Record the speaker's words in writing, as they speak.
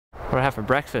What I have for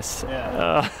breakfast?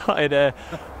 I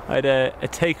had a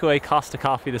takeaway Costa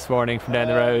coffee this morning from down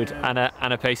the road and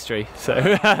a pastry. So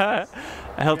a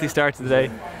healthy start to the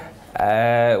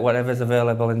day. Whatever's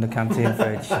available in the canteen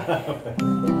fridge.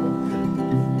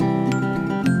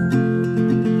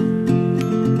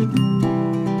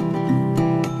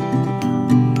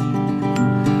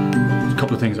 A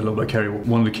couple of things I love about Kerry.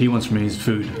 One of the key ones for me is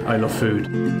food. I love food.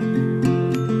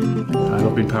 I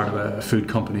love being part of a food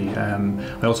company.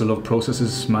 I also love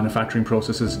processes, manufacturing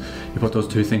processes. You put those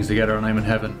two things together and I'm in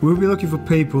heaven. We'll be looking for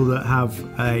people that have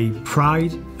a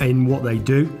pride in what they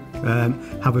do,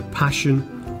 have a passion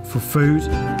for food.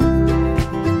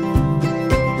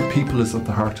 People is at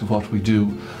the heart of what we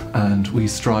do, and we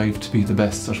strive to be the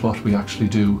best at what we actually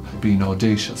do, being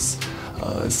audacious.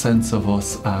 A sense of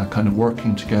us kind of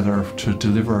working together to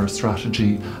deliver our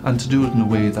strategy and to do it in a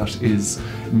way that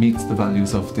meets the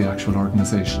values of the actual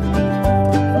organisation.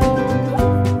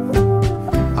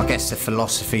 I guess the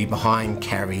philosophy behind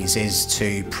Kerry's is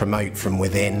to promote from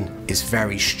within. It's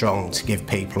very strong to give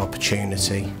people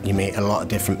opportunity. You meet a lot of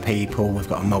different people. We've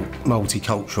got a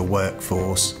multicultural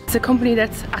workforce. It's a company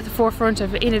that's at the forefront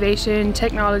of innovation,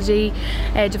 technology,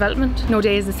 development. No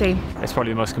day is the same. It's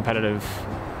probably the most competitive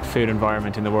food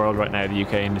environment in the world right now, the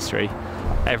UK industry.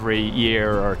 Every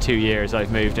year or 2 years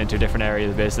I've moved into a different area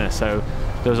of the business, so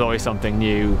there's always something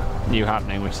new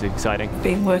happening, which is exciting.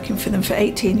 Been working for them for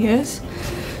 18 years,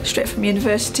 straight from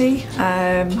university.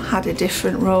 Had a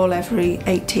different role every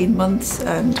 18 months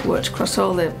and worked across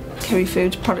all the Kerry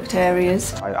Foods product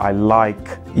areas. I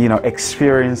like,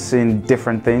 experiencing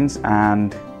different things,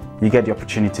 and you get the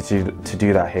opportunity to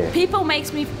do that here. People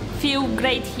makes me feel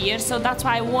great here, so that's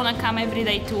why I want to come every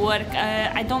day to work.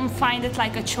 I don't find it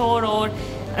like a chore or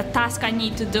a task I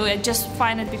need to do. I just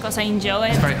find it because I enjoy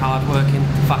it. It's very hard working,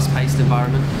 fast-paced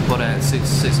environment, but it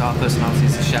suits our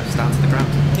personalities as chefs down to the ground.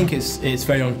 I think it's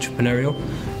very entrepreneurial.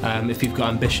 If you've got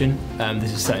ambition,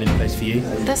 this is certainly the place for you.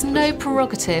 There's no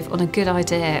prerogative on a good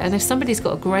idea, and if somebody's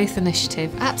got a growth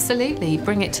initiative, absolutely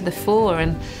bring it to the fore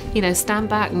and stand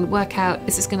back and work out,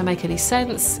 is this going to make any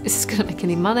sense? Is this going to make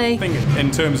any money? I think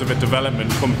in terms of a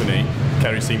development company,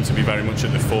 Kerry seems to be very much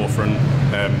at the forefront.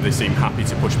 They seem happy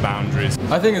to push boundaries.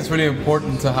 I think it's really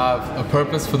important to have a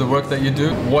purpose for the work that you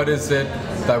do. What is it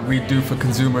that we do for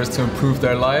consumers to improve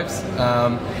their lives?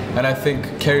 And I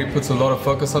think Kerry puts a lot of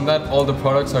focus on that. All the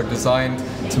products are designed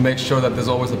to make sure that there's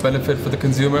always a benefit for the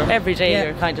consumer. Every day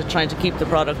you're kind of trying to keep the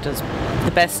product as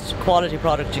the best quality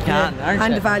product you can, aren't you?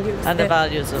 And the values. And the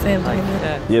values of it.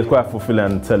 Yeah, it's quite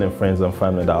fulfilling telling friends and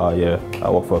family that, oh yeah, I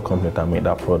work for a company that made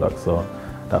that product, so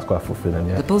that's quite fulfilling,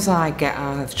 yeah. The buzz I get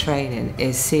out of training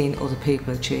is seeing other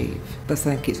people achieve. I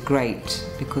think it's great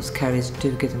because Kerry's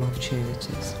do give them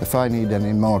opportunities. If I need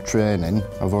any more training,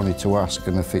 I've only to ask,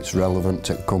 and if it's relevant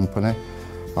to the company,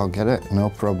 I'll get it, no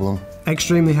problem.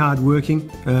 Extremely hard-working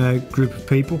group of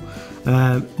people,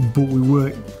 but we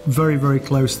work very, very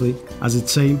closely as a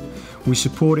team. We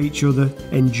support each other,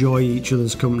 enjoy each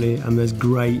other's company, and there's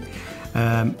great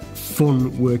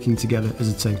fun working together as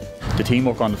a team. The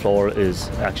teamwork on the floor is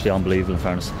actually unbelievable, in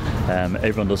fairness.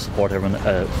 Everyone does support everyone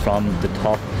from the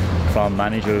top, from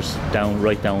managers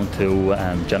right down to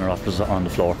general operators on the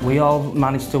floor. We all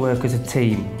manage to work as a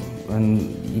team,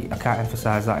 and I can't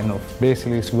emphasise that enough.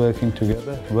 Basically it's working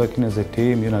together, working as a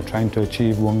team, trying to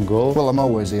achieve one goal. Well, I'm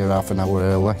always here half an hour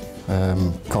early.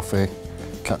 Coffee,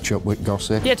 catch up with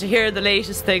gossip. Yeah, to hear the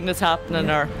latest thing that's happening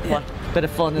or what bit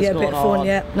of fun is going on.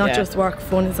 Yeah, a bit of fun, not just work,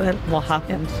 fun as well. What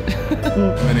happened.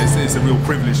 And it's a real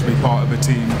privilege to be part of a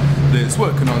team that's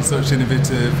working on such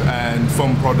innovative and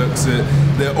fun products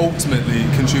that ultimately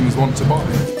consumers want to buy.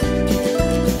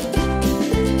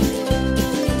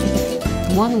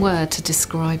 One word to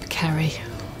describe Kerry.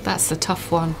 That's the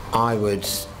tough one. I would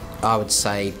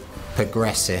say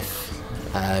progressive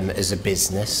as a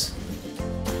business.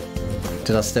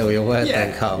 Did I steal your word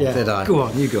then, Carl? Yeah. Did I? Go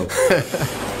on, you go.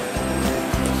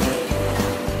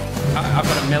 I've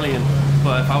got a million,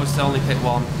 but if I was to only pick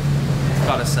one, I've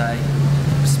got to say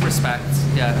respect.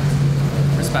 Yeah,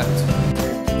 respect.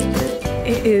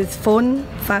 It is fun,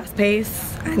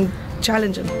 fast-paced and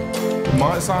challenging. It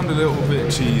might sound a little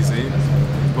bit cheesy,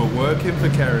 but working for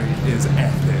Kerry is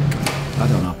epic. I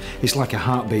don't know, it's like a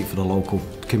heartbeat for the local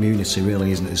community,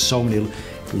 really, isn't it? There's so many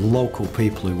local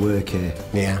people who work here.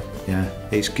 Yeah. Yeah,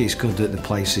 it's good that the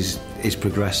place is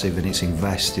progressive and it's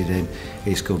invested in.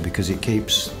 It's good because it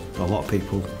keeps a lot of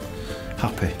people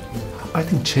happy. I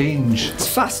think change. It's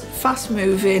fast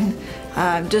moving,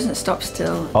 doesn't stop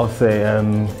still. I'll say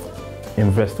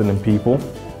investing in people,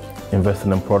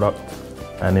 investing in product,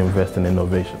 and investing in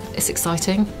innovation. It's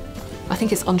exciting. I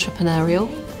think it's entrepreneurial.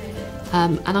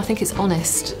 and I think it's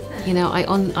honest. You know,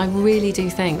 I really do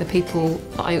think the people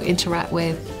that I interact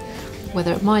with,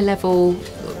 whether at my level,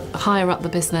 higher up the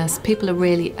business, people are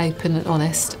really open and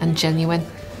honest and genuine.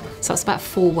 So that's about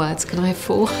 4 words. Can I have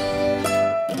 4?